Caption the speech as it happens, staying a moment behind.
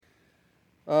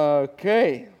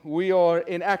Okay, we are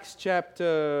in Acts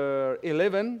chapter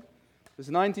 11, verse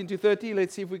 19 to 30.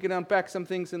 Let's see if we can unpack some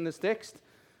things in this text.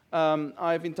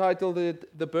 I've entitled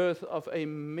it The Birth of a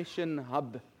Mission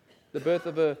Hub. The Birth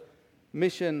of a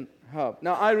Mission Hub.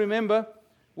 Now, I remember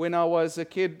when I was a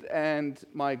kid and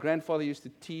my grandfather used to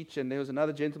teach, and there was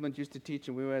another gentleman who used to teach,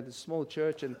 and we were at a small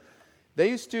church, and they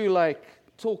used to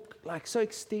talk so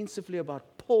extensively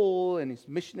about Paul and his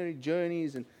missionary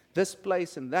journeys and this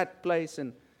place and that place,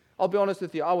 and I'll be honest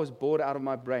with you, I was bored out of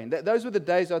my brain. Those were the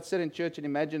days I'd sit in church and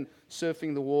imagine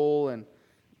surfing the wall and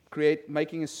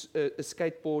making a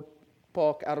skateboard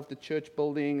park out of the church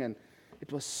building, and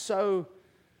it was so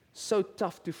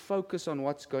tough to focus on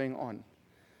what's going on.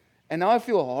 And now I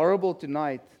feel horrible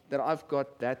tonight that I've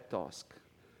got that task.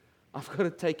 I've got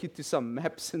to take you to some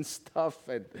maps and stuff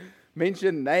and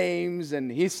mention names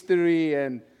and history,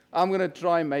 and I'm going to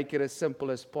try and make it as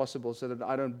simple as possible so that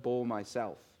I don't bore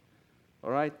myself. All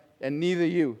right? And neither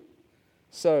you.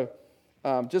 So,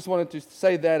 just wanted to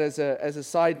say that as a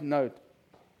side note.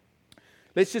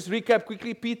 Let's just recap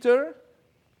quickly. Peter,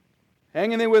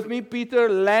 hang in there with me. Peter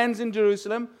lands in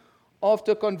Jerusalem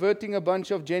after converting a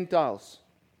bunch of Gentiles.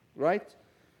 Right?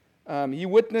 He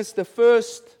witnessed the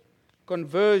first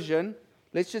conversion.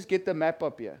 Let's just get the map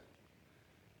up here.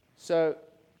 So,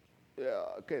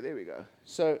 okay, there we go.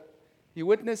 So, he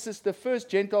witnesses the first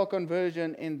Gentile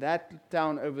conversion in that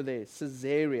town over there,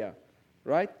 Caesarea,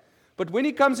 right? But when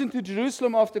he comes into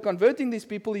Jerusalem after converting these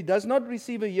people, he does not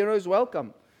receive a hero's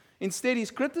welcome. Instead,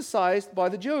 he's criticized by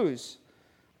the Jews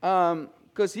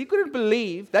because they couldn't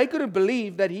believe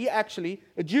that he actually,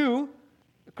 a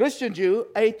Christian Jew,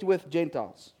 ate with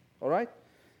Gentiles, all right?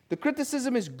 The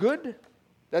criticism is good.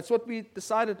 That's what we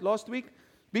decided last week,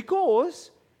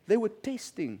 because they were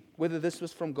testing whether this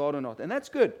was from God or not. And that's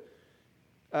good.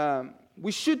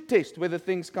 We should test whether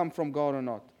things come from God or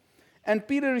not. And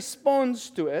Peter responds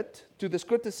to this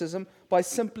criticism, by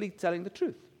simply telling the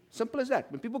truth. Simple as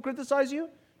that. When people criticize you,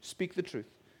 speak the truth.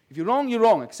 If you're wrong, you're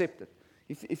wrong. Accept it.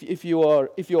 If you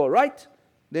are right,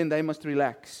 then they must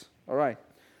relax. All right.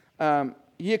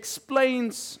 He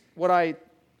explains what I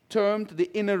termed the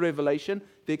inner revelation,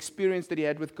 the experience that he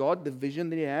had with God, the vision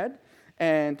that he had,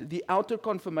 and the outer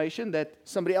confirmation that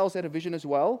somebody else had a vision as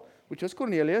well, which was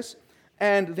Cornelius,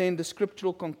 and then the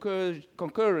scriptural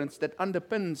concurrence that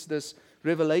underpins this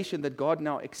revelation that God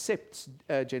now accepts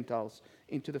Gentiles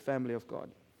into the family of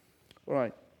God. All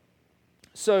right.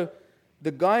 So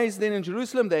the guys then in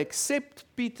Jerusalem, they accept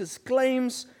Peter's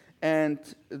claims, and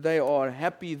they are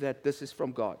happy that this is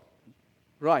from God.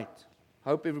 Right.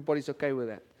 Hope everybody's okay with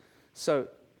that. So,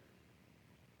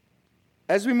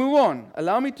 as we move on,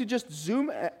 allow me to just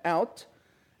zoom out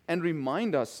and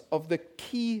remind us of the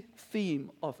key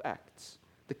theme of Acts.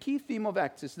 The key theme of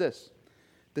Acts is this: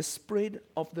 the spread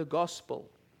of the gospel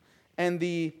and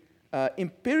the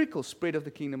empirical spread of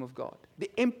the kingdom of God.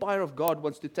 The empire of God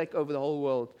wants to take over the whole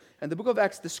world. And the book of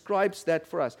Acts describes that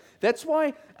for us. That's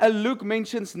why Luke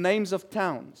mentions names of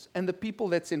towns and the people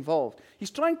that's involved. He's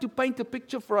trying to paint a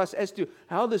picture for us as to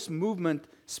how this movement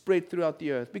spread throughout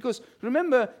the earth. Because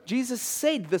remember, Jesus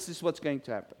said this is what's going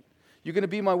to happen. You're going to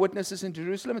be my witnesses in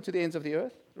Jerusalem and to the ends of the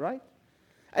earth, right?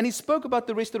 And he spoke about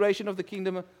the restoration of the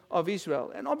kingdom of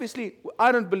Israel. And obviously,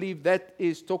 I don't believe that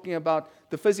is talking about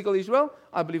the physical Israel.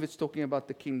 I believe it's talking about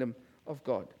the kingdom of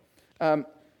God.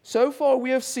 So far, we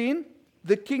have seen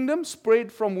the kingdom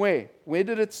spread from where? Where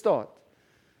did it start?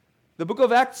 The book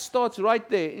of Acts starts right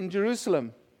there in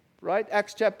Jerusalem, right?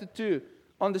 Acts chapter 2,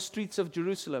 on the streets of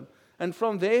Jerusalem. And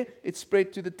from there, it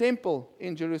spread to the temple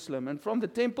in Jerusalem. And from the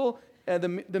temple,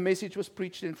 the message was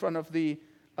preached in front of the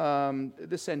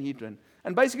Sanhedrin.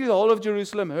 And basically, the whole of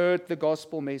Jerusalem heard the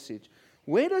gospel message.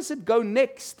 Where does it go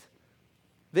next?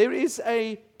 There is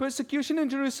a persecution in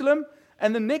Jerusalem,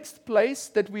 and the next place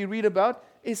that we read about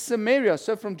is Samaria.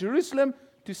 So from Jerusalem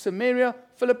to Samaria,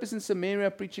 Philip is in Samaria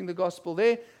preaching the gospel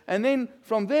there. And then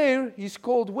from there, he's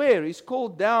called where? He's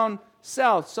called down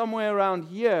south, somewhere around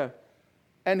here.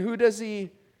 And who does he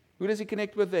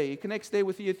connect with there? He connects there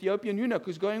with the Ethiopian eunuch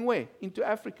who's going where? Into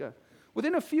Africa.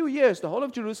 Within a few years, the whole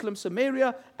of Jerusalem,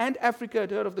 Samaria, and Africa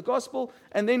had heard of the gospel.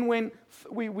 And then when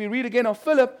we read again of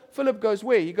Philip goes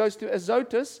where? He goes to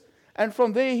Azotus, and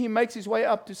from there he makes his way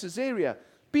up to Caesarea.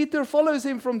 Peter follows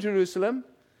him from Jerusalem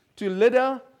to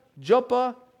Lydda,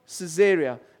 Joppa,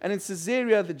 Caesarea. And in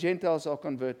Caesarea, the Gentiles are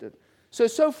converted.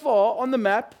 So far on the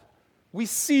map, we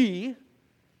see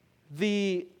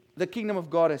the kingdom of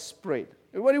God has spread.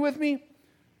 Everybody with me?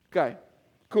 Okay,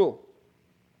 cool.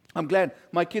 I'm glad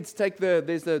my kids take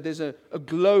there's a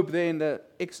globe there in the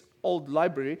old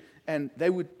library, and they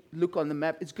would look on the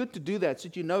map. It's good to do that so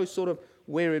that you know sort of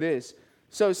where it is.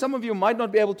 So some of you might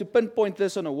not be able to pinpoint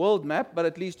this on a world map, but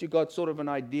at least you got sort of an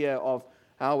idea of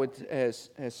how it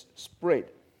has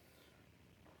spread.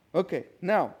 Okay,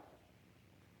 now,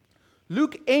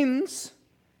 Luke ends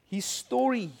his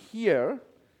story here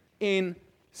in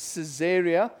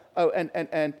Caesarea. Oh,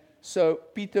 and so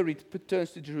Peter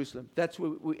returns to Jerusalem. That's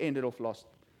where we ended off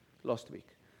last week.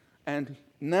 And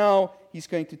now he's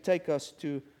going to take us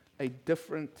to a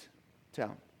different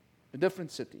town, a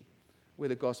different city, where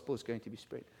the gospel is going to be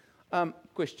spread.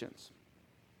 Questions?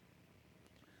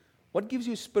 What gives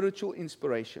you spiritual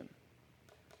inspiration?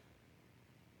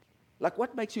 Like,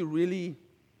 what makes you really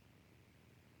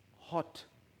hot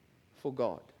for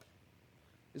God?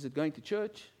 Is it going to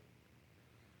church?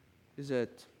 Is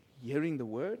it hearing the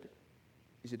word?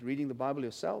 Is it reading the Bible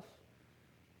yourself?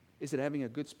 Is it having a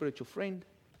good spiritual friend?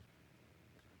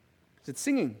 Is it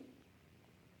singing?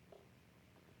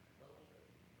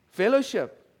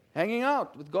 Fellowship. Hanging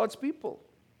out with God's people.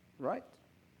 Right?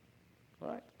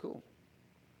 Right, cool.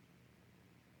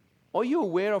 Are you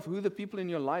aware of who the people in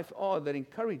your life are that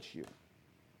encourage you?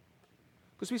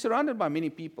 Because we're surrounded by many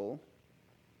people.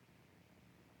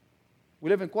 We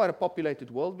live in quite a populated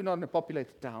world. We're not in a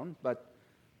populated town, but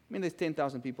there's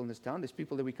 10,000 people in this town. There's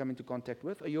people that we come into contact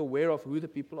with. Are you aware of who the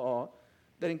people are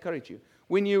that encourage you?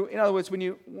 In other words, when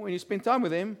you spend time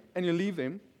with them and you leave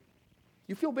them,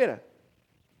 you feel better.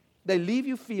 They leave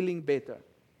you feeling better.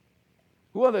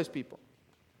 Who are those people?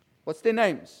 What's their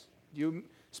names? Do you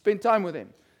spend time with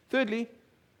them? Thirdly,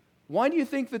 why do you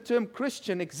think the term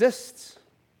Christian exists?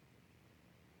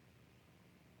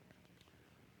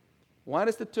 Why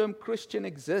does the term Christian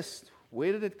exist?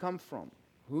 Where did it come from?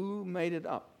 Who made it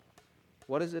up?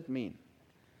 What does it mean?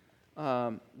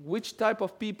 Which type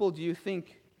of people do you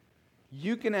think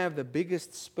you can have the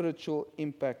biggest spiritual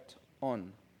impact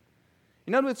on?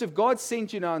 In other words, if God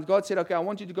sent you now and God said, okay, I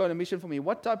want you to go on a mission for me,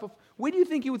 where do you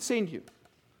think He would send you?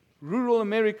 Rural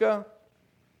America?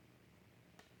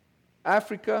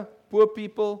 Africa? Poor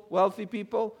people? Wealthy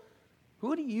people?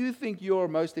 Who do you think you're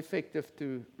most effective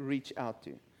to reach out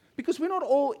to? Because we're not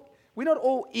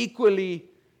all equally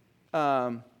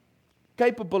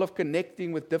capable of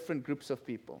connecting with different groups of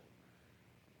people.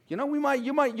 You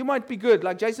might be good.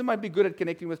 Like Jason might be good at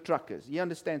connecting with truckers. He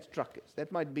understands truckers.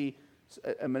 That might be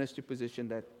a ministry position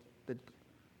that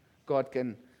God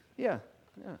can. Yeah.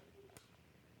 No,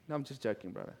 I'm just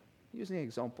joking, brother. Using an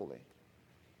example there.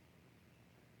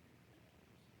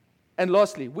 And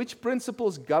lastly, which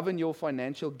principles govern your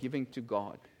financial giving to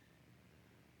God?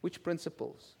 Which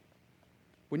principles?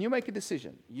 When you make a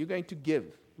decision, you're going to give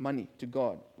money to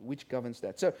God. Which governs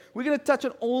that? So we're going to touch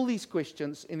on all these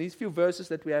questions in these few verses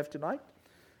that we have tonight.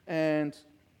 And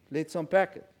let's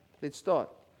unpack it. Let's start.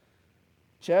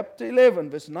 Chapter 11,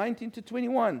 verse 19 to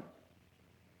 21.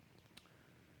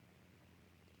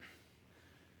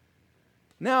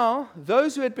 Now,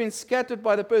 those who had been scattered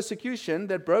by the persecution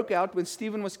that broke out when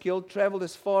Stephen was killed traveled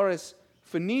as far as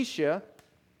Phoenicia,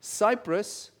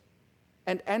 Cyprus,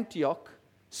 and Antioch,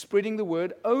 spreading the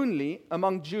word only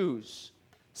among Jews.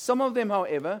 Some of them,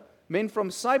 however, men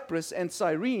from Cyprus and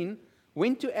Cyrene,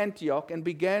 went to Antioch and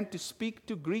began to speak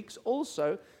to Greeks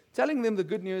also, telling them the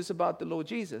good news about the Lord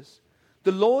Jesus.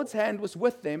 The Lord's hand was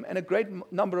with them, and a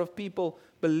great number of people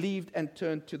believed and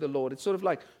turned to the Lord. It's sort of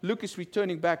like Luke is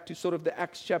returning back to sort of the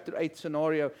Acts chapter 8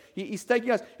 scenario. He's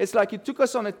taking us, it's like he took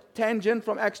us on a tangent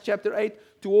from Acts chapter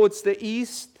 8 towards the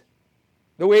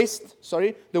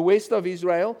west of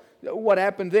Israel, what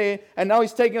happened there, and now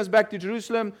he's taking us back to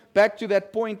Jerusalem, back to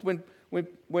that point when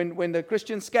the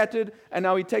Christians scattered, and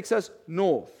now he takes us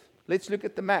north. Let's look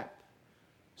at the map.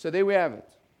 So there we have it.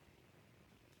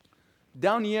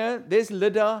 Down here, there's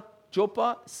Lydda,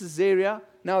 Joppa, Caesarea.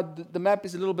 Now, the map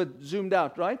is a little bit zoomed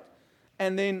out, right?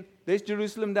 And then there's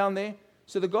Jerusalem down there.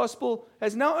 So the gospel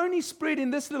has now only spread in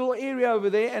this little area over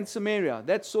there and Samaria.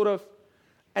 That's sort of...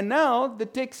 And now, the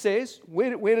text says,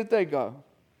 where did they go?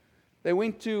 They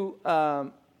went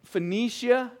to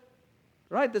Phoenicia,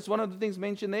 right? That's one of the things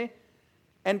mentioned there.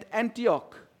 And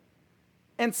Antioch.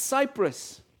 And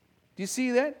Cyprus. Do you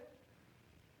see that?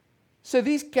 So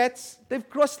these cats, they've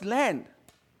crossed land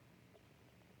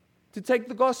to take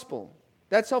the gospel.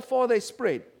 That's how far they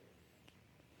spread.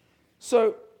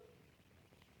 So,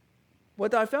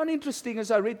 what I found interesting as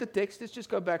I read the text, let's just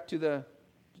go back to the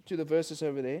verses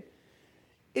over there,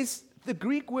 is the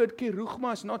Greek word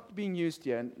kerugma is not being used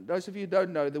here. And those of you who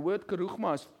don't know, the word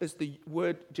kerugma is the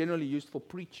word generally used for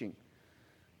preaching.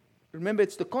 Remember,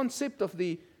 it's the concept of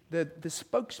the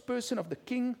spokesperson of the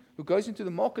king who goes into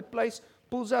the marketplace,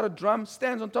 pulls out a drum,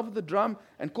 stands on top of the drum,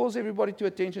 and calls everybody to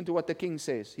attention to what the king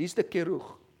says. He's the keruch.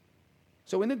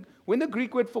 So when the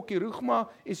Greek word for kerugma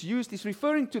is used, it's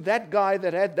referring to that guy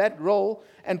that had that role,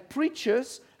 and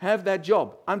preachers have that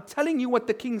job. I'm telling you what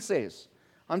the king says.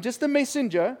 I'm just a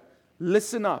messenger.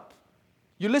 Listen up.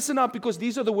 You listen up because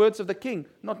these are the words of the king,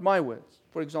 not my words,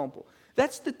 for example.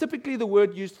 That's typically the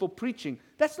word used for preaching.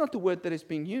 That's not the word that is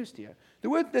being used here. The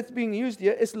word that's being used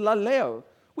here is laleo,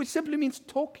 which simply means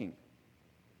talking.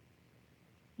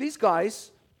 These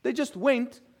guys, they just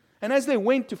went, and as they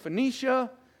went to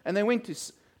Phoenicia, and they went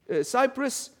to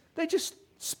Cyprus, they just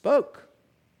spoke.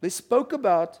 They spoke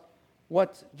about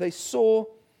what they saw.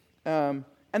 And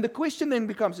the question then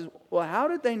becomes, well, how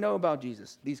did they know about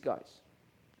Jesus, these guys?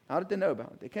 How did they know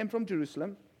about it? They came from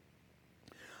Jerusalem.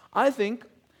 I think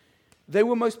they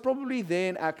were most probably there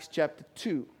in Acts chapter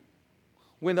 2.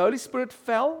 When the Holy Spirit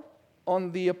fell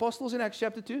on the apostles in Acts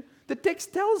chapter 2, the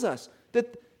text tells us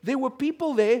that there were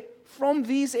people there from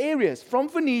these areas, from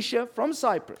Phoenicia, from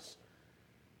Cyprus,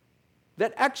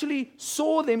 that actually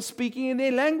saw them speaking in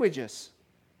their languages.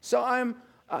 So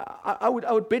I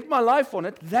would bet my life on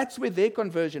it. That's where their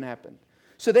conversion happened.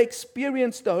 So they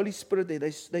experienced the Holy Spirit there.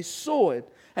 They saw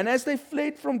it. And as they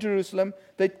fled from Jerusalem,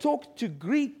 they talked to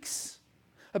Greeks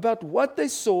about what they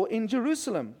saw in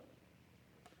Jerusalem.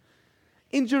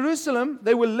 In Jerusalem,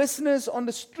 they were listeners on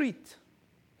the street.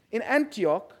 In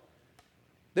Antioch,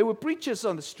 they were preachers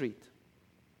on the street.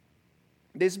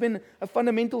 There's been a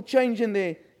fundamental change in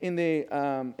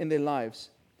their lives.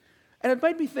 And it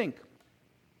made me think,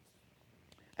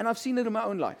 and I've seen it in my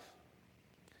own life.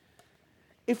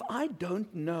 If I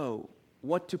don't know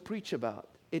what to preach about,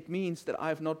 it means that I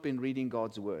have not been reading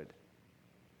God's word.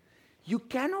 You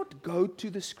cannot go to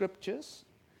the scriptures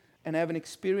and have an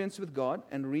experience with God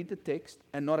and read the text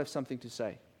and not have something to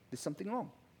say. There's something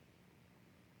wrong.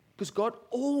 Because God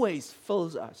always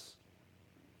fills us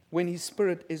when His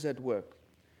Spirit is at work.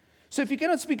 So if you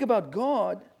cannot speak about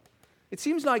God, it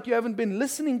seems like you haven't been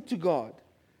listening to God.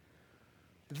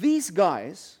 These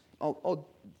guys, I'll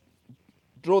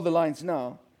draw the lines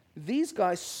now. These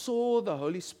guys saw the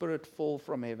Holy Spirit fall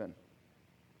from heaven.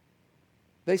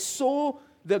 They saw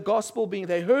the gospel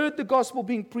they heard the gospel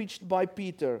being preached by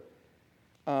Peter.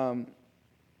 And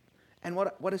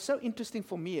what is so interesting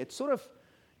for me, it sort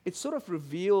of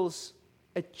reveals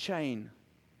a chain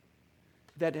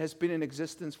that has been in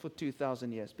existence for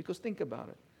 2,000 years. Because think about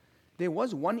it. There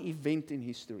was one event in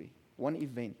history. One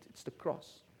event. It's the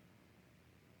cross.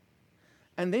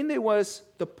 And then there was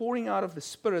the pouring out of the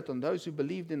Spirit on those who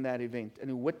believed in that event and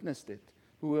who witnessed it,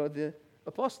 who were the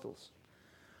apostles.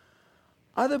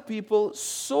 Other people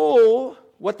saw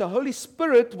what the Holy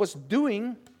Spirit was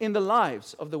doing in the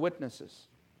lives of the witnesses.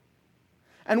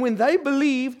 And when they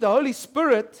believed, the Holy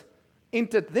Spirit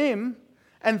entered them,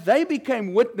 and they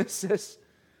became witnesses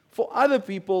for other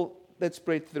people that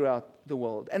spread throughout the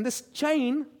world. And this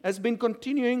chain has been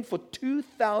continuing for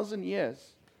 2,000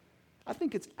 years. I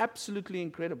think it's absolutely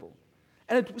incredible.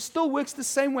 And it still works the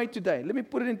same way today. Let me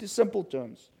put it into simple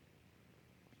terms.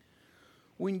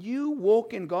 When you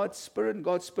walk in God's Spirit and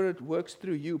God's Spirit works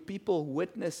through you, people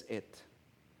witness it.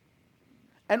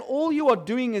 And all you are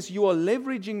doing is you are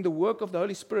leveraging the work of the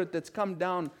Holy Spirit that's come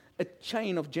down a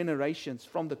chain of generations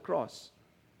from the cross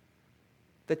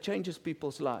that changes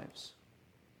people's lives.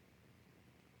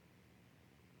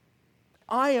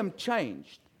 I am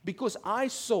changed because I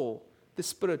saw the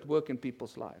Spirit work in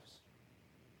people's lives.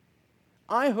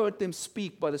 I heard them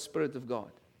speak by the Spirit of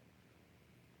God.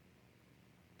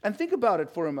 And think about it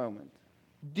for a moment.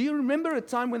 Do you remember a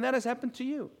time when that has happened to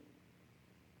you?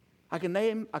 I can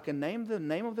name the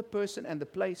name of the person and the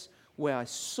place where I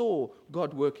saw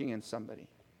God working in somebody.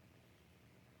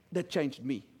 That changed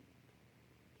me.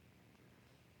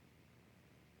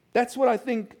 That's what I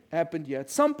think happened here. At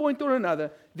some point or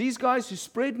another, these guys who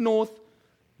spread north,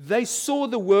 they saw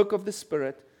the work of the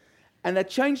Spirit, and that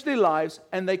changed their lives,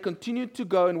 and they continued to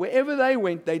go, and wherever they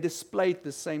went, they displayed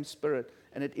the same Spirit,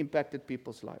 and it impacted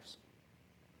people's lives.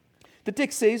 The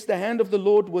text says, the hand of the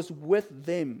Lord was with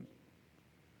them.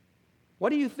 What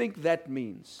do you think that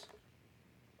means?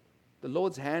 The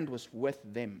Lord's hand was with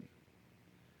them.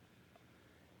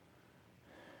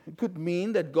 It could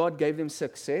mean that God gave them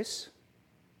success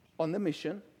on the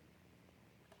mission.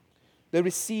 They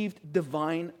received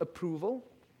divine approval.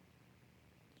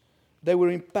 They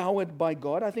were empowered by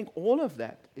God. I think all of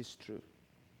that is true.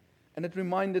 And it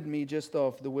reminded me just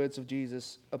of the words of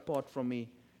Jesus, apart from me,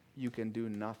 you can do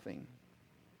nothing.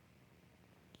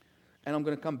 And I'm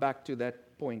going to come back to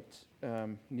that point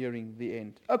nearing the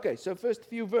end. Okay, so first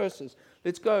few verses.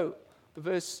 Let's go.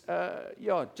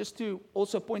 Just to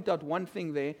also point out one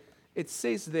thing there. It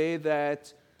says there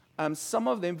that some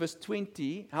of them, verse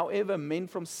 20, however, men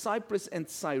from Cyprus and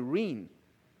Cyrene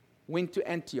went to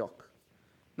Antioch.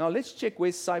 Now let's check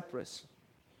where's Cyprus.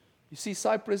 You see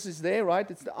Cyprus is there, right?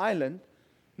 It's the island.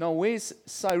 Now where's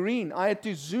Cyrene? I had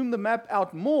to zoom the map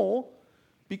out more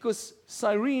because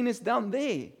Cyrene is down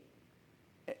there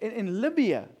in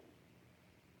Libya.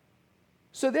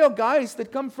 So there are guys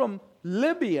that come from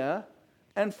Libya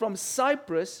and from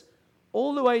Cyprus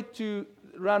all the way to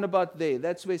round about there.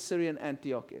 That's where Syrian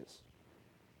Antioch is,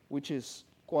 which is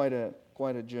quite a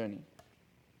journey.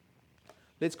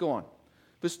 Let's go on.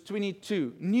 Verse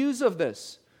 22. News of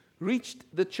this reached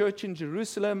the church in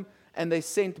Jerusalem, and they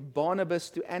sent Barnabas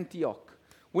to Antioch.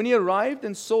 When he arrived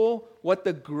and saw what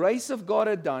the grace of God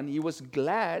had done, he was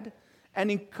glad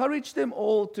and encouraged them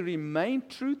all to remain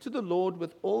true to the Lord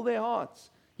with all their hearts.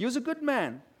 He was a good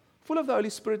man, full of the Holy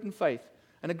Spirit and faith,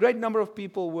 and a great number of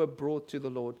people were brought to the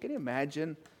Lord. Can you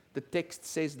imagine the text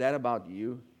says that about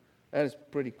you? That is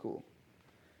pretty cool.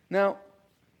 Now,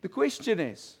 the question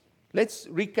is, let's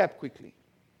recap quickly.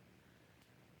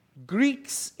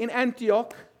 Greeks in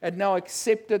Antioch had now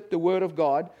accepted the word of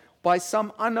God by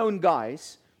some unknown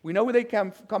guys. We know where they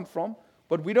come from,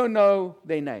 but we don't know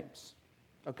their names.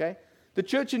 Okay? The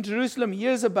church in Jerusalem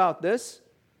hears about this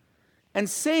and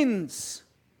sends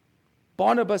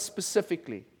Barnabas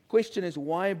specifically. Question is,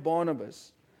 why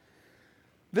Barnabas?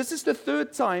 This is the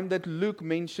third time that Luke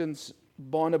mentions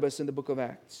Barnabas in the book of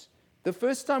Acts. The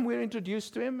first time we're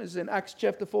introduced to him is in Acts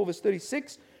chapter 4, verse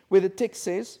 36, where the text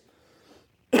says,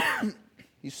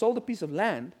 he sold a piece of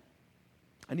land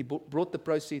and he brought the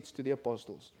proceeds to the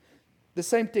apostles. The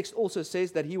same text also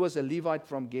says that he was a Levite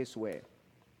from guess where?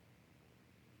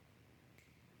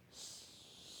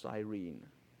 Cyrene.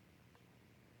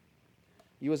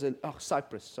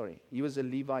 Cyprus, sorry. He was a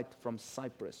Levite from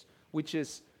Cyprus, which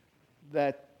is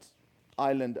that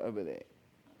island over there.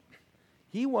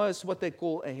 He was what they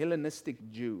call a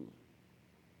Hellenistic Jew.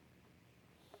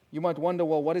 You might wonder,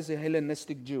 well, what is a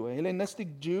Hellenistic Jew? A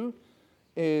Hellenistic Jew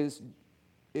is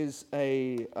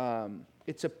a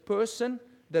person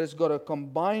that has got a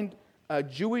combined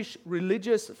Jewish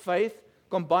religious faith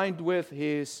combined with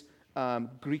his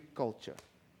Greek culture.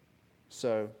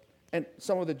 So, and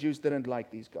some of the Jews didn't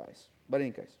like these guys. But in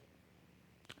any case,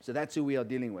 so that's who we are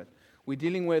dealing with. We're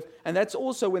dealing with, and that's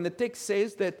also when the text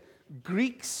says that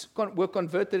Greeks were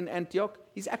converted in Antioch,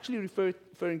 he's actually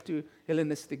referring to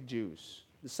Hellenistic Jews.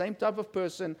 The same type of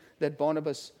person that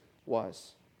Barnabas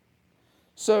was.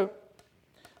 So,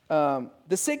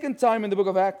 the second time in the book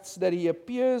of Acts that he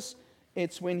appears,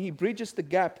 it's when he bridges the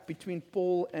gap between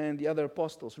Paul and the other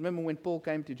apostles. Remember when Paul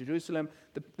came to Jerusalem,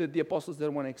 the apostles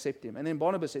didn't want to accept him. And then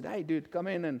Barnabas said, hey dude, come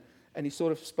in, and he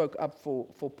sort of spoke up for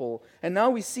Paul. And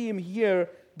now we see him here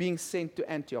being sent to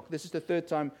Antioch. This is the third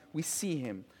time we see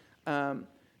him.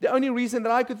 The only reason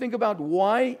that I could think about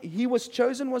why he was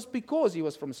chosen was because he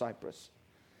was from Cyprus.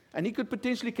 And he could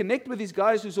potentially connect with these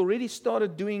guys who's already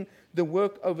started doing the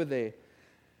work over there.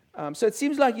 So it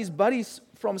seems like his buddies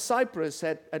from Cyprus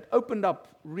had opened up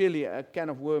really a can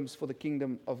of worms for the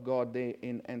kingdom of God there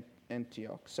in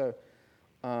Antioch. So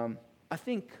I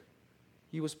think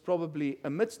he was probably,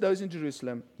 amidst those in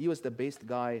Jerusalem, he was the best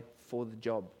guy for the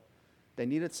job. They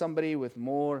needed somebody with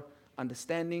more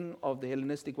understanding of the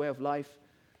Hellenistic way of life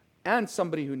and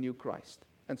somebody who knew Christ.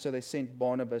 And so they sent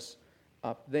Barnabas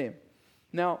up there.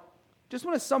 Now, just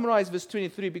want to summarize verse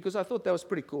 23 because I thought that was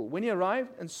pretty cool. When he arrived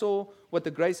and saw what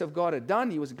the grace of God had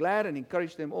done, he was glad and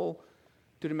encouraged them all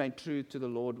to remain true to the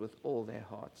Lord with all their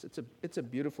hearts. It's a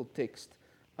beautiful text.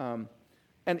 And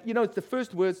you know, the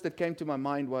first words that came to my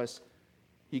mind was,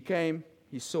 he came,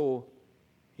 he saw,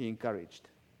 he encouraged.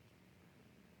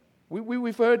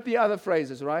 We've heard the other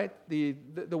phrases, right? The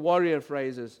warrior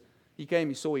phrases. He came,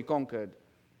 he saw, he conquered.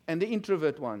 And the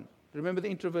introvert one. Remember the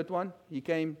introvert one? He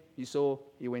came, he saw,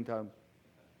 he went home.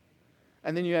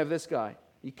 And then you have this guy.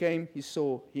 He came, he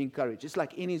saw, he encouraged. It's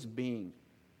like in his being.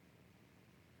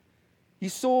 He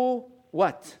saw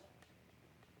what?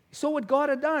 He saw what God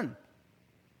had done.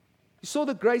 He saw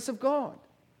the grace of God.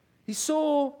 He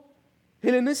saw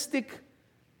Hellenistic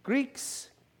Greeks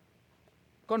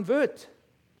convert,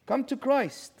 come to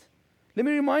Christ. Let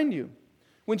me remind you,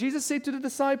 when Jesus said to the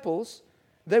disciples,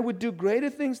 they would do greater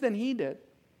things than he did,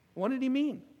 what did he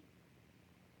mean?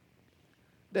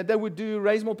 That they would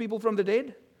raise more people from the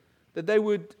dead? That they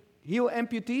would heal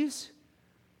amputees?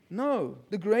 No.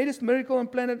 The greatest miracle on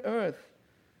planet Earth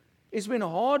is when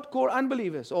hardcore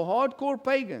unbelievers or hardcore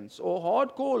pagans or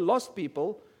hardcore lost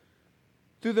people,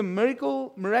 through the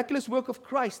miraculous work of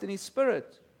Christ and His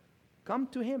Spirit, come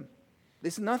to Him.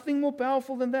 There's nothing more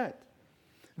powerful than that.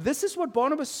 This is what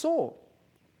Barnabas saw.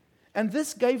 And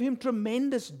this gave him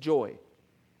tremendous joy.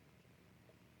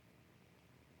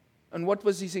 And what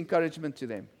was his encouragement to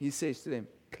them? He says to them,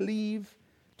 cleave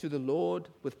to the Lord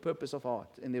with purpose of heart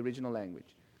in the original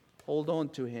language. Hold on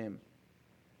to Him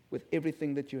with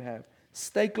everything that you have.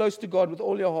 Stay close to God with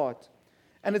all your heart.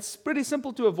 And it's pretty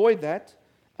simple to avoid that.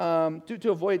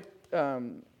 To avoid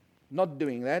not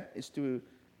doing that is to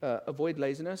avoid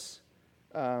laziness.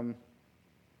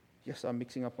 Yes, I'm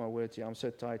mixing up my words here. I'm so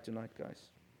tired tonight, guys.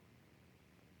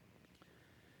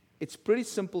 It's pretty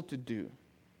simple to do.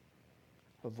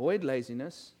 Avoid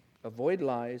laziness, avoid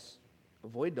lies,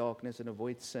 avoid darkness, and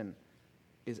avoid sin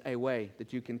is a way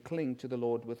that you can cling to the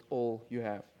Lord with all you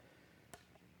have.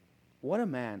 What a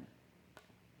man.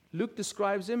 Luke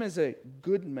describes him as a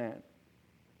good man,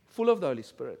 full of the Holy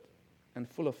Spirit and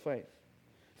full of faith.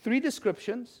 3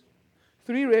 descriptions,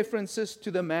 3 references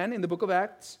to the man in the book of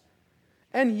Acts,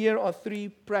 and here are 3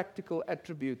 practical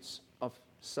attributes of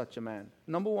such a man.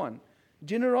 Number 1,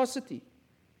 generosity.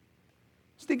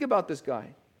 Just think about this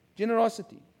guy.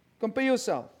 Generosity. Compare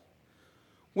yourself.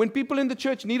 When people in the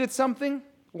church needed something,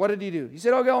 what did he do? He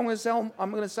said, okay, I'm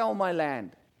going to sell my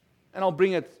land, and I'll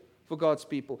bring it for God's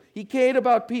people. He cared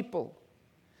about people.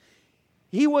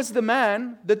 He was the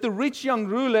man that the rich young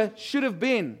ruler should have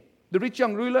been. The rich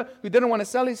young ruler who didn't want to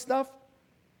sell his stuff,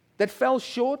 that fell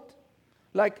short.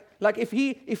 Like if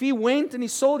he went and he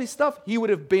sold his stuff, he would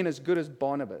have been as good as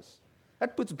Barnabas.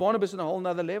 That puts Barnabas on a whole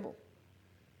nother level.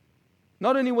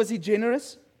 Not only was he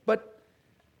generous, but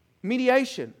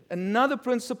mediation, another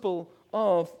principle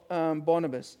of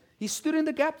Barnabas. He stood in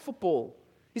the gap for Paul.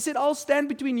 He said, I'll stand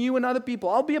between you and other people.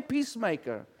 I'll be a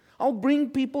peacemaker. I'll bring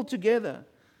people together.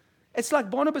 It's like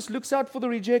Barnabas looks out for the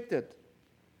rejected.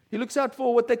 He looks out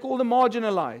for what they call the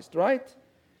marginalized, right?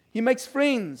 He makes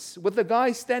friends with the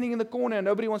guy standing in the corner and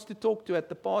nobody wants to talk to at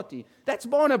the party. That's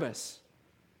Barnabas.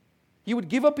 He would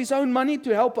give up his own money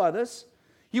to help others.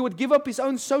 He would give up his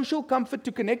own social comfort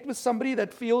to connect with somebody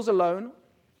that feels alone.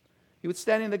 He would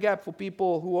stand in the gap for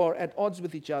people who are at odds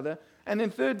with each other. And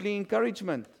then thirdly,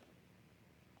 encouragement.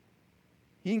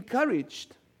 He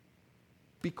encouraged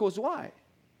because why?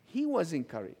 He was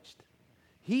encouraged.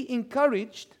 He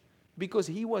encouraged because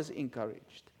he was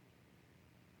encouraged.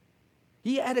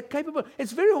 He had a capable...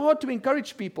 It's very hard to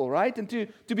encourage people, right? And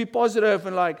to be positive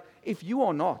and like, if you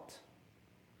are not.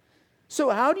 So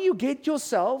how do you get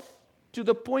yourself to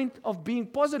the point of being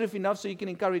positive enough so you can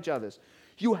encourage others?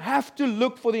 You have to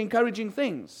look for the encouraging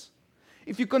things.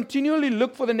 If you continually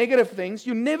look for the negative things,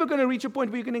 you're never going to reach a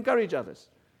point where you can encourage others.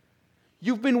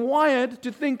 You've been wired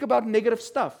to think about negative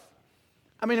stuff.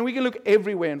 I mean, we can look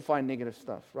everywhere and find negative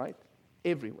stuff, right?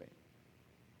 Everywhere.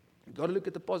 You've got to look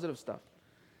at the positive stuff.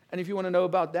 And if you want to know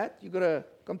about that, you've got to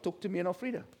come talk to me and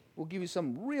Alfreda. We'll give you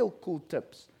some real cool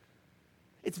tips.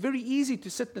 It's very easy to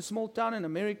sit in a small town in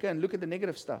America and look at the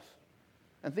negative stuff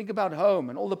and think about home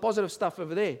and all the positive stuff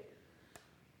over there.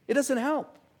 It doesn't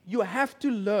help. You have to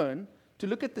learn to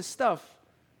look at the stuff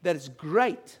that is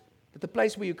great that the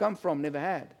place where you come from never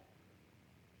had.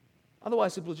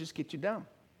 Otherwise, it will just get you down.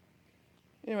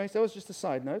 Anyways, that was just a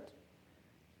side note.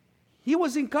 He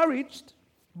was encouraged,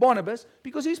 Barnabas,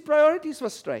 because his priorities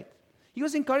were straight. He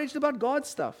was encouraged about God's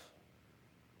stuff.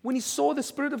 When he saw the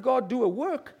Spirit of God do a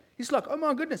work, he's like, oh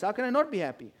my goodness, how can I not be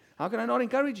happy? How can I not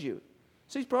encourage you?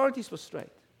 So his priorities were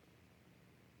straight.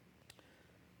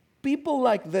 People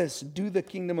like this do the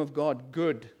kingdom of God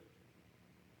good.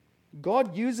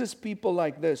 God uses people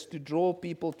like this to draw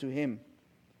people to Him.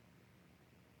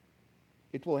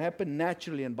 It will happen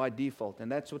naturally and by default,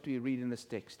 and that's what we read in this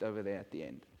text over there at the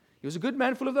end. He was a good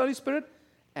man full of the Holy Spirit,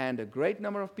 and a great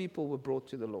number of people were brought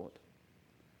to the Lord.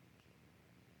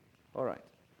 All right,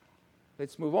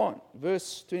 let's move on.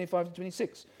 Verse 25 to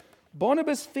 26.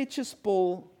 Barnabas fetches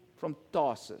Paul from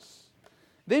Tarsus.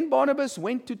 Then Barnabas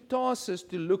went to Tarsus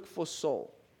to look for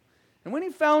Saul. And when he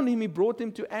found him, he brought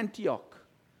him to Antioch.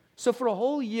 So for a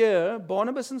whole year,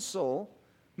 Barnabas and Saul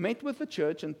met with the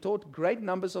church and taught great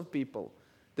numbers of people.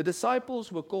 The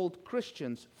disciples were called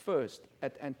Christians first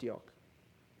at Antioch.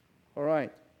 All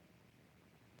right.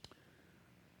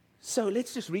 So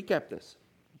let's just recap this.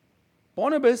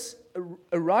 Barnabas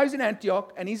arrives in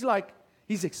Antioch and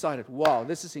he's excited. Wow,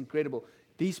 this is incredible.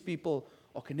 These people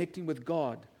are connecting with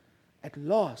God. At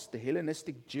last, the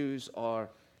Hellenistic Jews are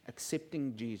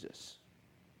accepting Jesus.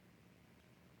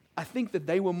 I think that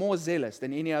they were more zealous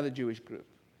than any other Jewish group.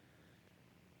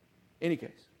 Any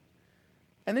case.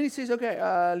 And then he says, okay,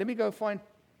 let me go find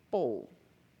Paul.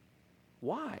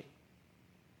 Why?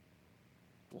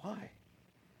 Why?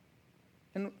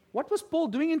 And what was Paul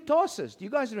doing in Tarsus? Do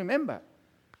you guys remember?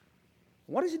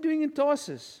 What is he doing in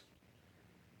Tarsus?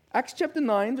 Acts chapter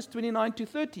 9, verse 29 to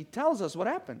 30 tells us what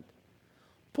happened.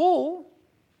 Paul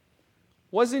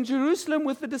was in Jerusalem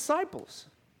with the disciples,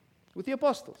 with the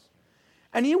apostles.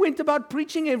 And he went about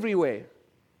preaching everywhere.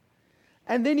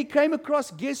 And then he came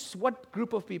across, guess what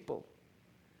group of people?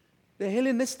 The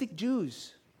Hellenistic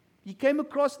Jews. He came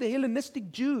across the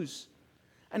Hellenistic Jews.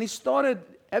 And he started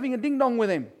having a ding-dong with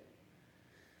them.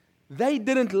 They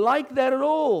didn't like that at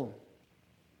all.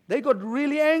 They got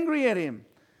really angry at him.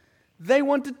 They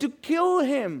wanted to kill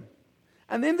him.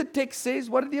 And then the text says,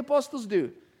 what did the apostles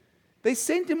do? They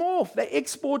sent him off. They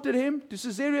exported him to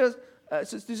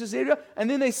Caesarea, and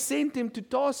then they sent him to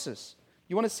Tarsus.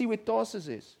 You want to see where Tarsus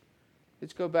is?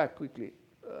 Let's go back quickly.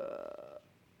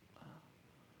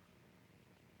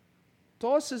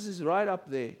 Tarsus is right up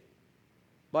there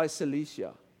by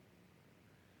Cilicia.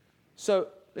 So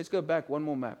let's go back one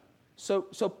more map. So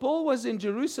Paul was in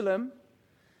Jerusalem,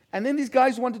 and then these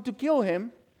guys wanted to kill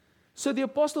him. So the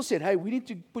apostle said, hey, we need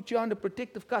to put you under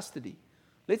protective custody.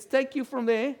 Let's take you from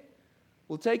there.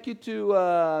 We'll take you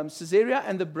to Caesarea,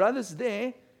 and the brothers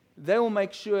there, they will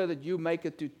make sure that you make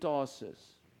it to Tarsus.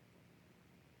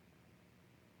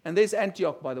 And there's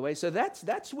Antioch, by the way. So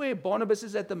that's where Barnabas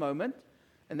is at the moment,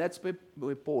 and that's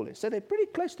where Paul is. So they're pretty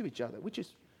close to each other,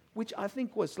 which I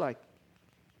think was like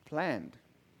planned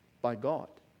by God,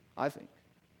 I think.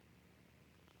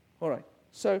 All right,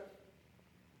 so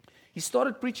he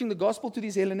started preaching the gospel to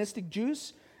these Hellenistic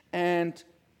Jews, and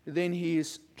then he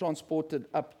is transported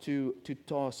up to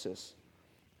Tarsus.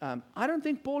 I don't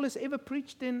think Paul has ever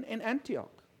preached in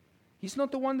Antioch. He's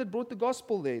not the one that brought the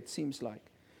gospel there, it seems like.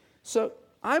 So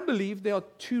I believe there are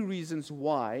two reasons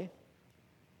why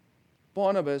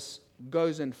Barnabas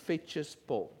goes and fetches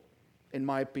Paul, in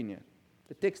my opinion.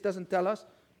 The text doesn't tell us,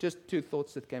 just two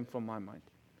thoughts that came from my mind.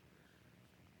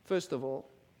 First of all,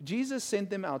 Jesus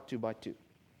sent them out 2 by 2.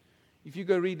 If you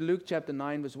go read Luke chapter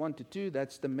 9, verse 1 to 2,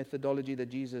 that's the methodology that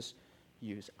Jesus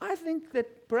used. I think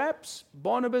that perhaps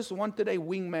Barnabas wanted a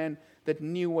wingman that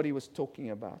knew what he was talking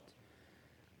about.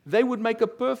 They would make a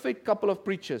perfect couple of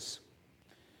preachers,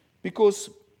 because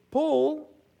Paul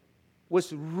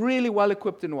was really well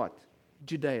equipped in what?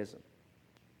 Judaism.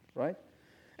 Right?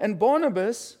 And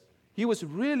Barnabas, he was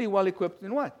really well equipped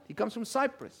in what? He comes from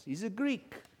Cyprus. He's a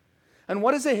Greek. And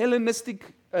what is a Hellenistic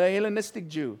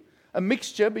Jew? A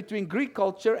mixture between Greek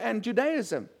culture and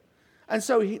Judaism. And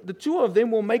so the two of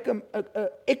them will make an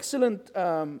excellent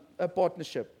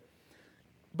partnership.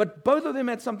 But both of them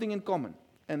had something in common,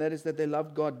 and that is that they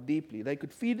loved God deeply. They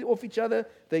could feed off each other,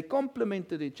 they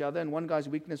complemented each other, and one guy's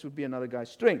weakness would be another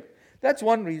guy's strength. That's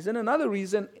one reason. Another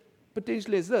reason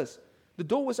potentially is this. The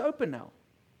door was open now.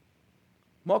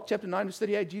 Mark chapter 9, verse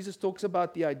 38, Jesus talks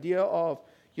about the idea of,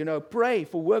 pray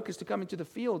for workers to come into the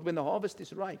field when the harvest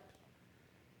is ripe.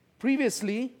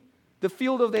 Previously, the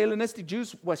field of the Hellenistic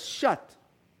Jews was shut.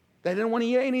 They didn't want to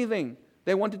hear anything.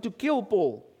 They wanted to kill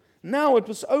Paul. Now it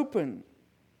was open.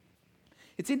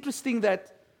 It's interesting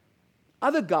that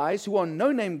other guys who are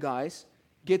no-name guys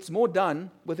gets more done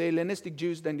with the Hellenistic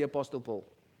Jews than the Apostle Paul.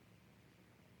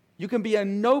 You can be a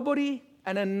nobody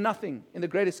and a nothing in the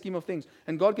greatest scheme of things.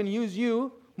 And God can use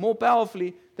you more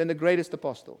powerfully than the greatest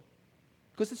apostle.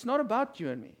 Because it's not about you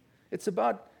and me. It's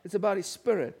about His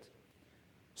Spirit.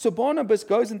 So Barnabas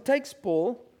goes and takes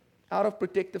Paul out of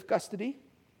protective custody.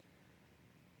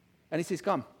 And he says,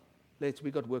 come,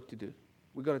 we got work to do.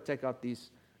 We got to take out these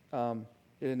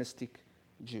Hellenistic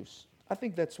Jews. I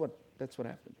think that's what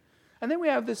happened. And then we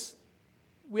have this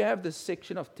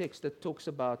section of text that talks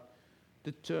about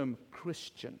the term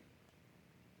Christian.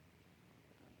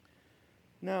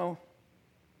 Now,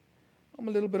 I'm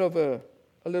a little bit of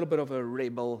a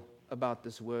rebel about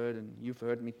this word, and you've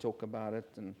heard me talk about it,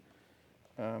 and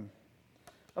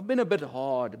I've been a bit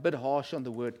harsh on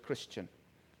the word Christian.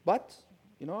 But,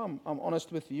 I'm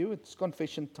honest with you. It's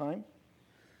confession time.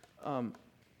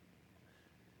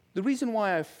 The reason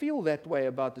why I feel that way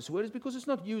about this word is because it's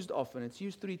not used often. It's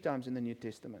used 3 times in the New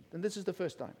Testament, and this is the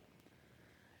first time.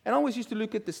 And I always used to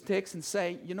look at this text and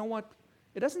say, you know what?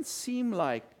 It doesn't seem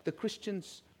like the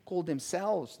Christians call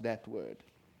themselves that word.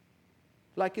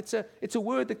 Like it's a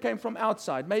word that came from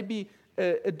outside, maybe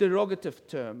a derogative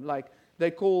term, like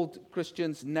they called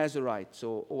Christians Nazarites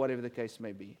or whatever the case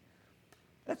may be.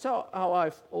 That's how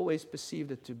I've always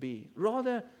perceived it to be.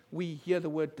 Rather, we hear the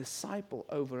word disciple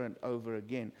over and over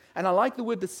again. And I like the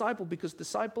word disciple because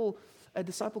a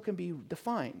disciple can be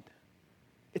defined.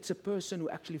 It's a person who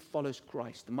actually follows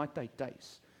Christ,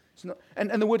 mataitais.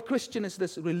 And the word Christian is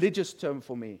this religious term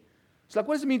for me. It's like,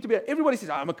 what does it mean to be everybody says,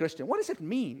 I'm a Christian. What does it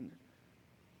mean?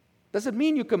 Does it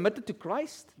mean you're committed to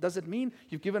Christ? Does it mean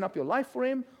you've given up your life for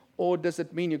Him? Or does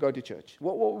it mean you go to church?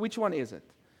 Which one is it?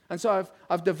 And so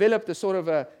I've developed a sort of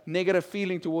a negative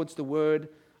feeling towards the word.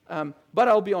 But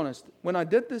I'll be honest, when I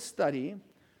did this study,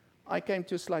 I came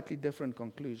to a slightly different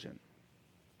conclusion.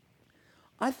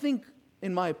 I think,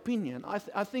 in my opinion,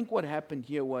 I think what happened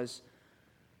here was,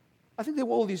 I think there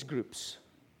were all these groups.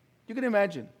 You can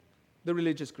imagine the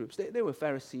religious groups. There were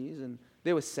Pharisees, and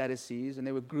there were Sadducees, and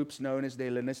there were groups known as the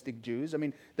Hellenistic Jews. I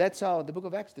mean, that's how the book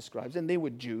of Acts describes, and they were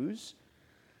Jews.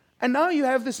 And now you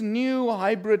have this new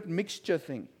hybrid mixture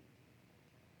thing.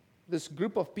 This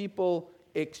group of people,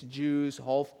 ex-Jews,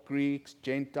 half-Greeks,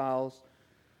 Gentiles.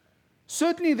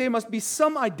 Certainly there must be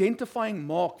some identifying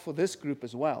mark for this group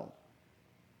as well.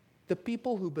 The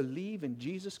people who believe in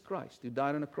Jesus Christ, who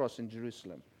died on a cross in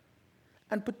Jerusalem.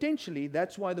 And potentially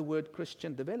that's why the word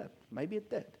Christian developed. Maybe it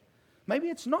did. Maybe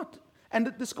it's not.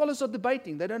 And the scholars are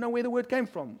debating. They don't know where the word came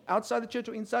from. Outside the church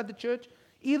or inside the church.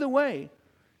 Either way,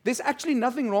 there's actually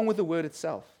nothing wrong with the word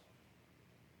itself.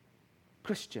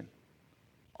 Christian.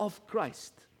 Of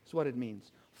Christ is what it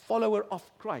means. Follower of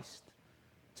Christ.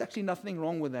 There's actually nothing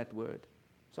wrong with that word.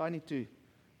 So I need to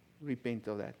repent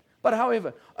of that. But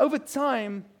however, over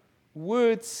time,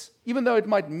 words, even though it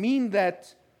might mean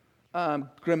that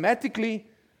grammatically,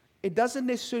 it doesn't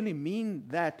necessarily mean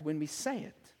that when we say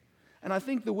it. And I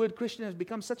think the word Christian has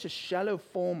become such a shallow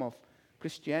form of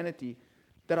Christianity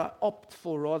that I opt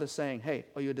for rather saying, hey,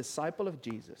 are you a disciple of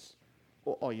Jesus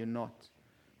or are you not?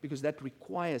 Because that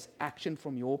requires action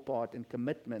from your part and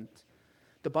commitment.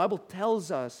 The Bible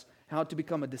tells us how to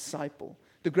become a disciple.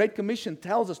 The Great Commission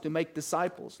tells us to make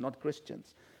disciples, not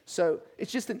Christians. So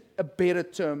it's just a better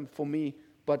term for me,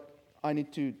 but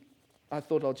I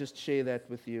thought I'll just share that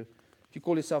with you. If you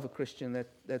call yourself a Christian,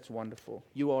 that's wonderful.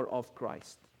 You are of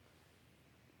Christ.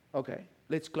 Okay,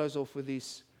 let's close off with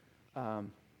these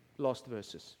last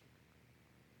verses.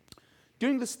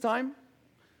 During this time,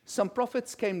 some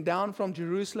prophets came down from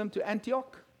Jerusalem to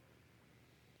Antioch.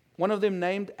 One of them,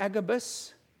 named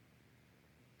Agabus,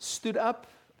 stood up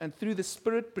and through the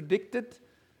Spirit predicted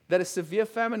that a severe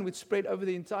famine would spread over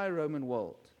the entire Roman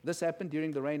world. This happened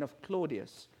during the reign of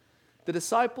Claudius. The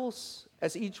disciples,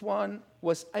 as each one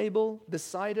was able,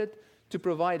 decided to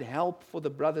provide help for the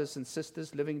brothers and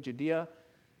sisters living in Judea.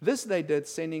 This they did,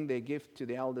 sending their gift to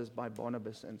the elders by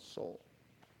Barnabas and Saul.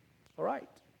 All right.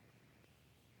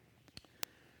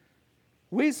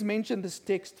 Wes mentioned this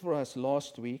text for us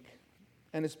last week,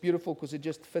 and it's beautiful because it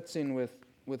just fits in with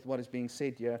what is being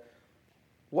said here.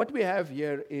 What we have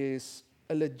here is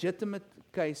a legitimate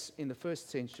case in the first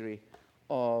century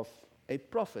of a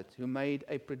prophet who made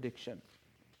a prediction.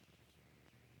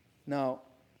 Now,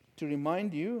 to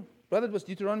remind you, brother, it was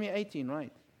Deuteronomy 18,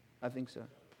 right? I think so.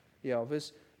 Yeah,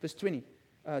 verse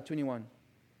 21.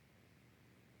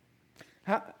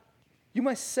 You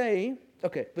must say,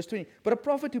 okay, verse 20, but a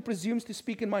prophet who presumes to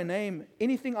speak in my name,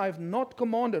 anything I have not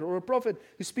commanded, or a prophet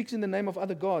who speaks in the name of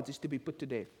other gods is to be put to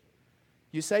death.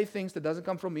 You say things that doesn't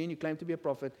come from me and you claim to be a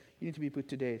prophet, you need to be put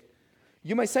to death.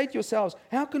 You may say to yourselves,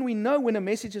 how can we know when a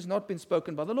message has not been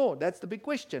spoken by the Lord? That's the big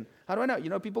question. How do I know?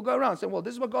 You know, people go around saying, well,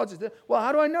 this is what God says. Well,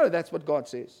 how do I know that's what God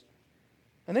says?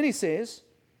 And then he says,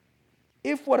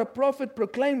 if what a prophet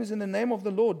proclaims in the name of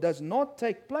the Lord does not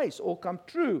take place or come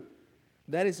true,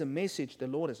 that is a message the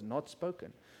Lord has not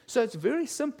spoken. So it's very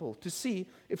simple to see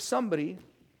if somebody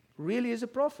really is a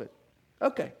prophet.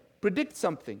 Okay, predict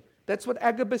something. That's what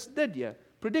Agabus did here.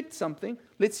 Predict something.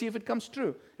 Let's see if it comes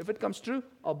true. If it comes true,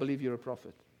 I'll believe you're a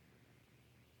prophet.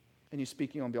 And you're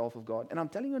speaking on behalf of God. And I'm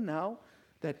telling you now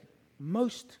that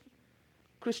most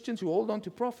Christians who hold on to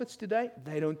prophets today,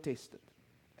 they don't test it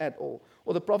at all.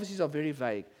 Or the prophecies are very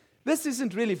vague. This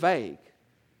isn't really vague.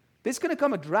 There's going to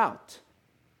come a drought.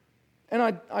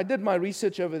 And I did my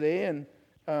research over there,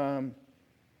 and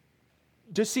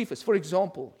Josephus, for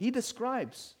example, he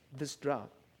describes this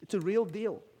drought. It's a real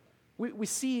deal. We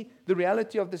see the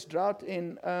reality of this drought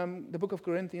in the book of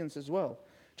Corinthians as well.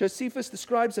 Josephus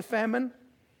describes a famine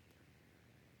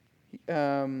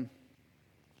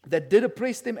that did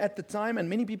oppress them at the time, and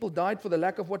many people died for the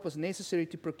lack of what was necessary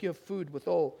to procure food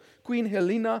withal. Queen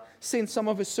Helena sent some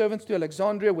of her servants to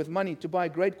Alexandria with money to buy a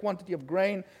great quantity of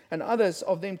grain, and others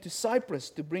of them to Cyprus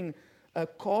to bring a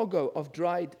cargo of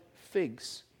dried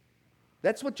figs.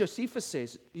 That's what Josephus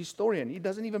says, historian. He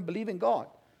doesn't even believe in God.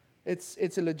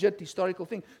 It's a legit historical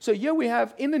thing. So here we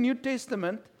have in the New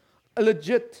Testament a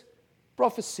legit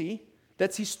prophecy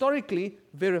that's historically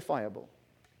verifiable.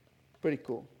 Pretty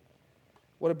cool.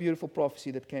 What a beautiful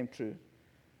prophecy that came true.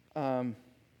 Let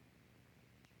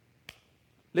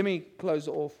me close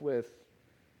off with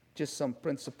just some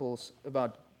principles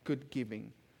about good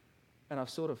giving. And I've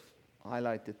sort of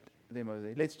highlighted them over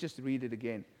there. Let's just read it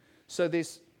again. So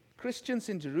there's Christians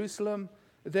in Jerusalem.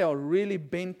 They are really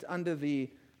bent under the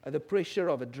pressure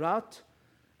of a drought.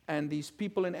 And these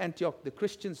people in Antioch, the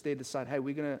Christians, they decide, hey,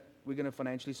 we're gonna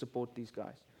financially support these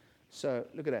guys. So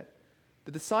look at that.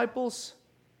 The disciples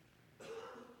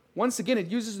once again, it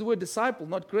uses the word disciple,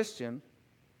 not Christian.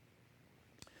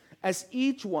 As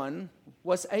each one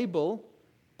was able,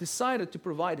 decided to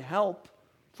provide help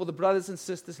for the brothers and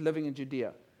sisters living in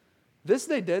Judea. This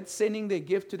they did, sending their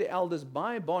gift to the elders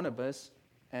by Barnabas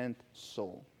and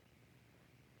Saul.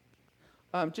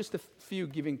 Just a few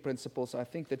giving principles I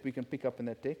think that we can pick up in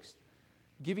that text.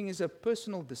 Giving is a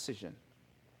personal decision.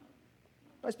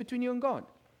 It's between you and God.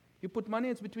 You put money,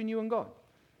 it's between you and God.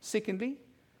 Secondly,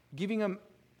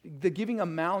 the giving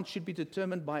amount should be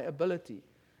determined by ability,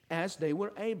 as they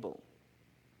were able.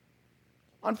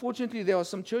 Unfortunately, there are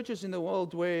some churches in the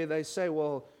world where they say,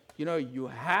 well, you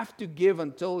have to give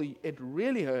until it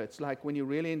really hurts, like when you're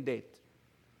really in debt.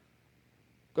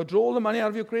 Go draw all the money out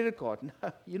of your credit card.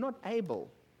 No, you're not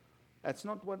able. That's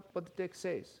not what the text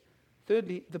says.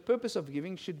 Thirdly, the purpose of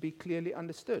giving should be clearly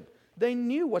understood. They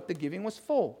knew what the giving was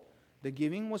for. The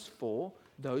giving was for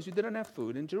those who didn't have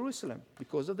food in Jerusalem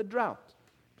because of the drought.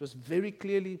 It was very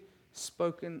clearly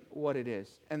spoken what it is.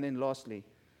 And then lastly,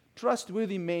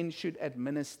 trustworthy men should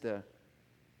administer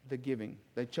the giving.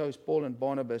 They chose Paul and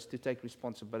Barnabas to take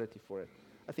responsibility for it.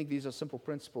 I think these are simple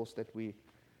principles that we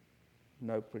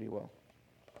know pretty well.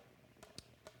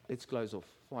 Let's close off.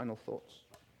 Final thoughts.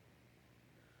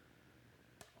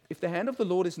 If the hand of the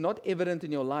Lord is not evident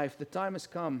in your life, the time has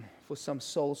come for some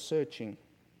soul searching.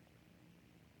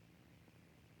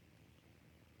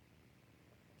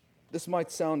 This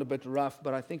might sound a bit rough,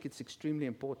 but I think it's extremely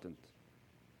important.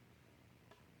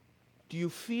 Do you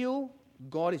feel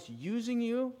God is using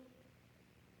you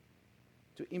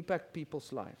to impact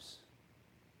people's lives?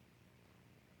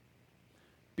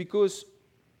 Because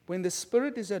when the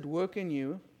Spirit is at work in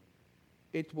you,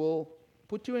 it will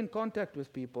put you in contact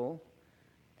with people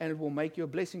and it will make you a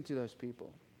blessing to those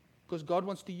people. Because God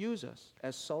wants to use us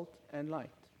as salt and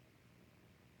light.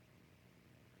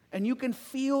 And you can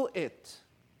feel it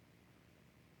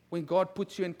when God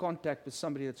puts you in contact with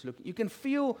somebody that's looking. You can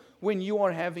feel when you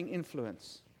are having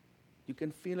influence. You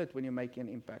can feel it when you're making an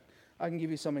impact. I can give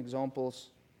you some examples.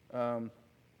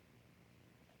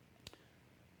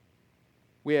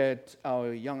 We had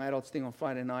our young adults thing on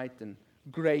Friday night, and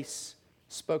Grace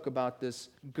spoke about this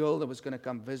girl that was going to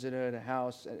come visit her at a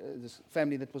house, this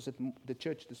family that was at the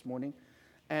church this morning.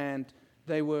 And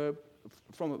they were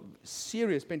from a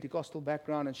serious Pentecostal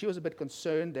background, and she was a bit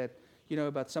concerned that,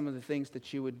 about some of the things that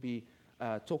she would be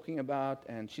talking about,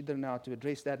 and she didn't know how to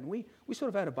address that. And we sort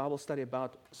of had a Bible study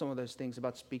about some of those things,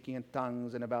 about speaking in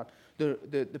tongues and about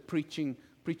the preaching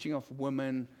of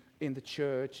women in the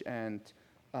church, and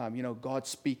God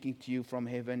speaking to you from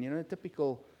heaven,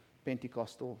 typical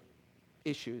Pentecostal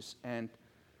issues. And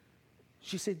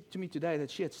she said to me today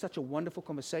that she had such a wonderful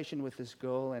conversation with this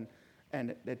girl,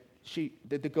 and that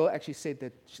the girl actually said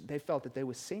that they felt that they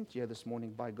were sent here this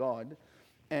morning by God.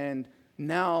 And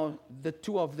now the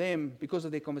two of them, because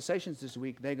of their conversations this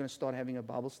week, they're going to start having a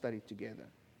Bible study together.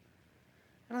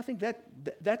 And I think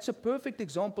that's a perfect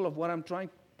example of what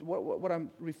I'm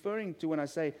referring to when I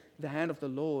say the hand of the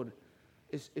Lord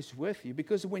is with you.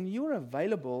 Because when you're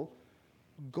available,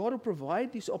 God will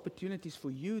provide these opportunities for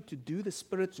you to do the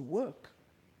Spirit's work.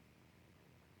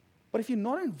 But if you're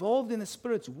not involved in the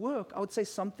Spirit's work, I would say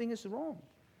something is wrong.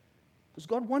 Because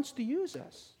God wants to use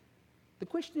us. The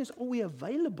question is, are we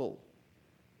available?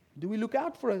 Do we look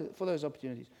out for those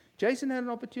opportunities? Jason had an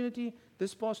opportunity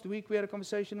this past week. We had a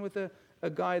conversation with a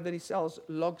guy that he sells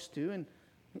logs to, and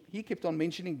he kept on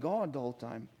mentioning God the whole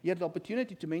time. He had the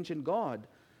opportunity to mention God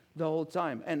the whole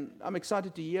time. And I'm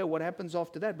excited to hear what happens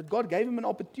after that. But God gave him an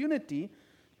opportunity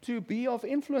to be of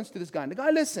influence to this guy. And the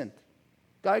guy listened.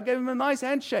 God gave him a nice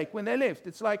handshake when they left.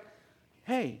 It's like,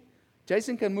 hey,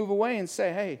 Jason can move away and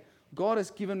say, hey, God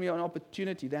has given me an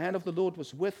opportunity. The hand of the Lord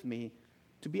was with me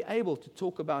to be able to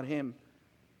talk about him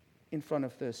in front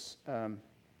of this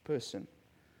person.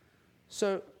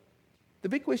 So the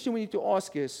big question we need to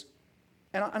ask is,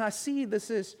 and I see this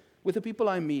is with the people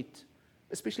I meet,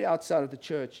 especially outside of the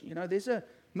church, there's a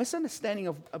misunderstanding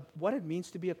of what it means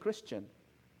to be a Christian.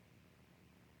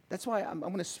 That's why I'm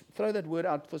going to throw that word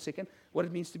out for a second, what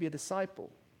it means to be a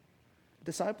disciple. A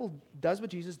disciple does what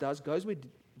Jesus does, goes where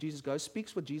Jesus goes,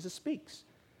 speaks what Jesus speaks.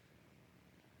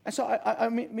 And so I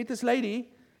meet this lady,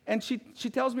 and she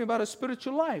tells me about her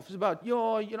spiritual life. It's about,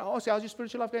 I ask her, how's your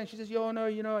spiritual life going? And she says,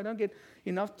 I don't get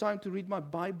enough time to read my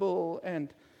Bible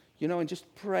and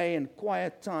just pray and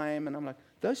quiet time. And I'm like,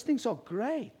 those things are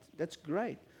great. That's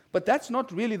great. But that's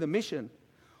not really the mission.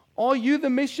 Are you the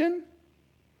mission,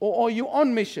 or are you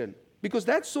on mission? Because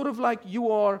that's sort of like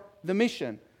you are the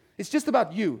mission. It's just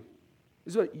about you.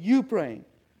 It's about you praying.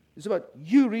 It's about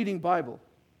you reading Bible.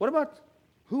 What about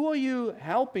who are you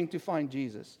helping to find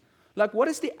Jesus? Like, what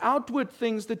is the outward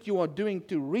things that you are doing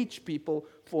to reach people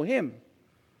for Him?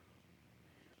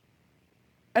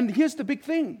 And here's the big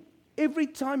thing. Every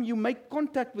time you make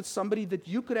contact with somebody that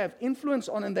you could have influence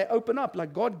on and they open up,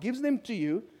 like God gives them to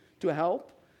you to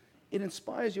help, it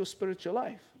inspires your spiritual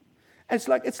life. It's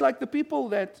like the people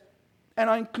that, and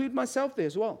I include myself there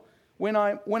as well, when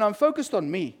I'm focused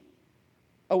on me,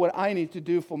 or what I need to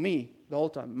do for me the whole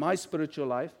time, my spiritual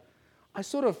life, I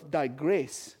sort of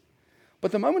digress.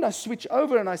 But the moment I switch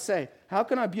over and I say, how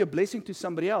can I be a blessing to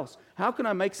somebody else? How can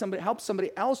I help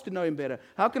somebody else to know Him better?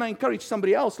 How can I encourage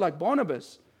somebody else like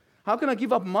Barnabas? How can I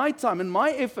give up my time and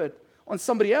my effort on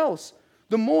somebody else?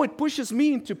 The more it pushes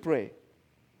me into prayer.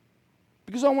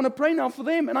 Because I want to pray now for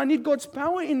them, and I need God's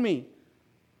power in me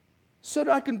so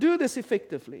that I can do this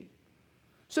effectively.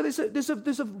 So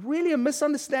there's really a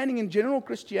misunderstanding in general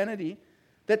Christianity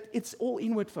that it's all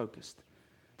inward focused.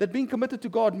 That being committed to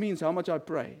God means how much I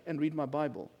pray and read my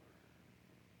Bible.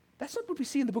 That's not what we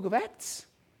see in the book of Acts.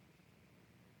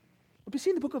 What we see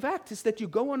in the book of Acts is that you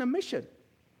go on a mission.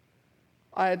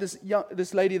 I had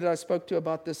this lady that I spoke to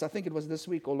about this, I think it was this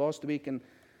week or last week, and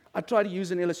I tried to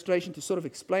use an illustration to sort of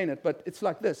explain it, but it's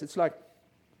like this. It's like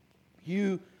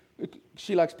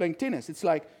she likes playing tennis. It's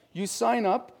like you sign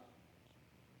up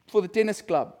for the tennis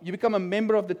club. You become a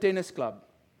member of the tennis club.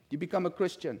 You become a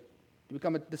Christian. You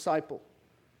become a disciple.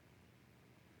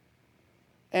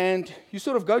 And you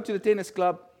sort of go to the tennis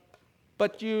club,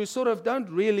 but you sort of don't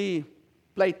really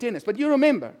play tennis. But you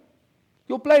remember,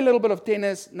 you'll play a little bit of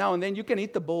tennis now and then. You can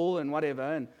hit the ball and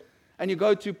whatever, and you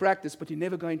go to practice, but you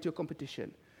never go into a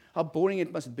competition. How boring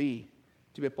it must be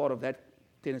to be a part of that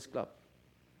tennis club.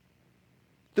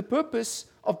 The purpose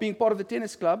of being part of the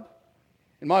tennis club,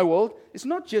 in my world, is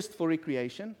not just for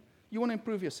recreation. You want to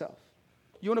improve yourself.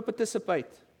 You want to participate.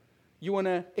 You want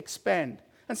to expand.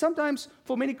 And sometimes,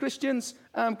 for many Christians,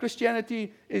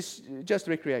 Christianity is just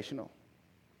recreational.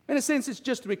 In a sense, it's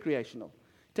just recreational.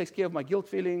 It takes care of my guilt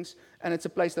feelings, and it's a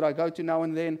place that I go to now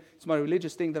and then. It's my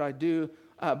religious thing that I do,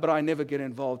 but I never get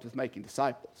involved with making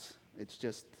disciples.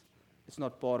 It's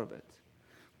not part of it.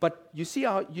 But you see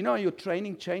how your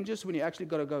training changes when you actually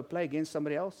got to go play against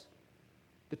somebody else?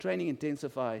 The training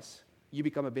intensifies. You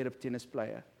become a better tennis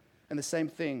player. And the same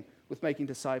thing with making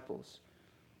disciples.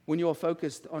 When you are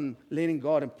focused on letting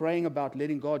God and praying about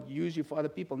letting God use you for other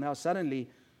people, now suddenly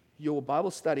your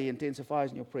Bible study intensifies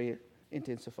and your prayer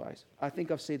intensifies. I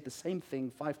think I've said the same thing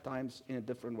 5 times in a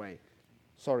different way.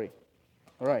 Sorry.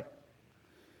 All right.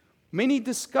 Many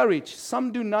discourage,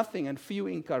 some do nothing, and few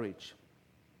encourage.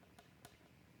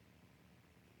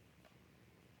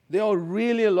 There are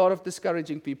really a lot of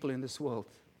discouraging people in this world.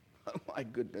 Oh my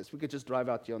goodness, we could just drive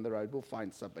out here on the road, we'll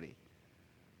find somebody.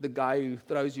 The guy who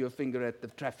throws you a finger at the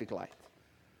traffic light.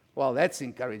 Well, that's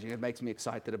encouraging. It makes me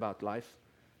excited about life.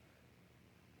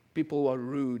 People who are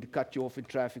rude, cut you off in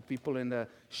traffic. People in the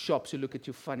shops who look at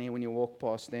you funny when you walk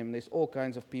past them. There's all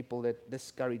kinds of people that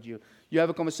discourage you. You have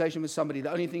a conversation with somebody.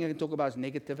 The only thing I can talk about is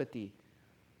negativity.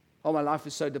 Oh, my life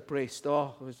is so depressed.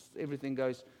 Oh, everything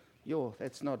goes,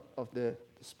 that's not of the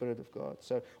Spirit of God.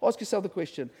 So ask yourself the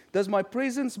question, does my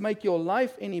presence make your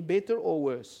life any better or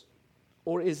worse?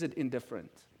 Or is it indifferent?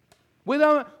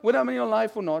 Whether I'm in your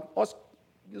life or not, ask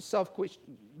yourself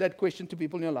that question to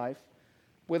people in your life.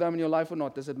 Whether I'm in your life or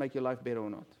not, does it make your life better or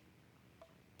not?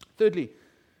 Thirdly,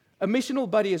 a missional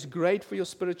buddy is great for your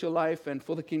spiritual life and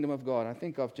for the kingdom of God. I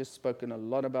think I've just spoken a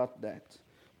lot about that.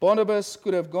 Barnabas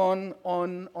could have gone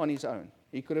on his own.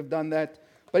 He could have done that,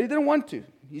 but he didn't want to.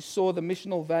 He saw the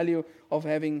missional value of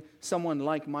having someone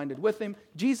like-minded with him.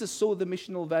 Jesus saw the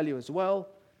missional value as well.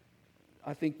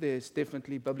 I think there's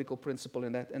definitely biblical principle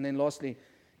in that. And then lastly,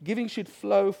 giving should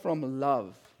flow from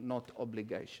love, not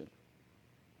obligation.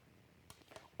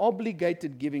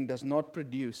 Obligated giving does not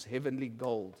produce heavenly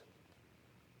gold.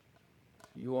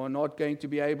 You are not going to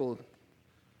be able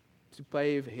to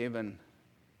pave heaven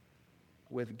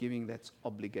with giving that's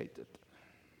obligated.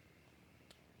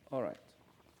 All right.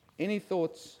 Any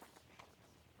thoughts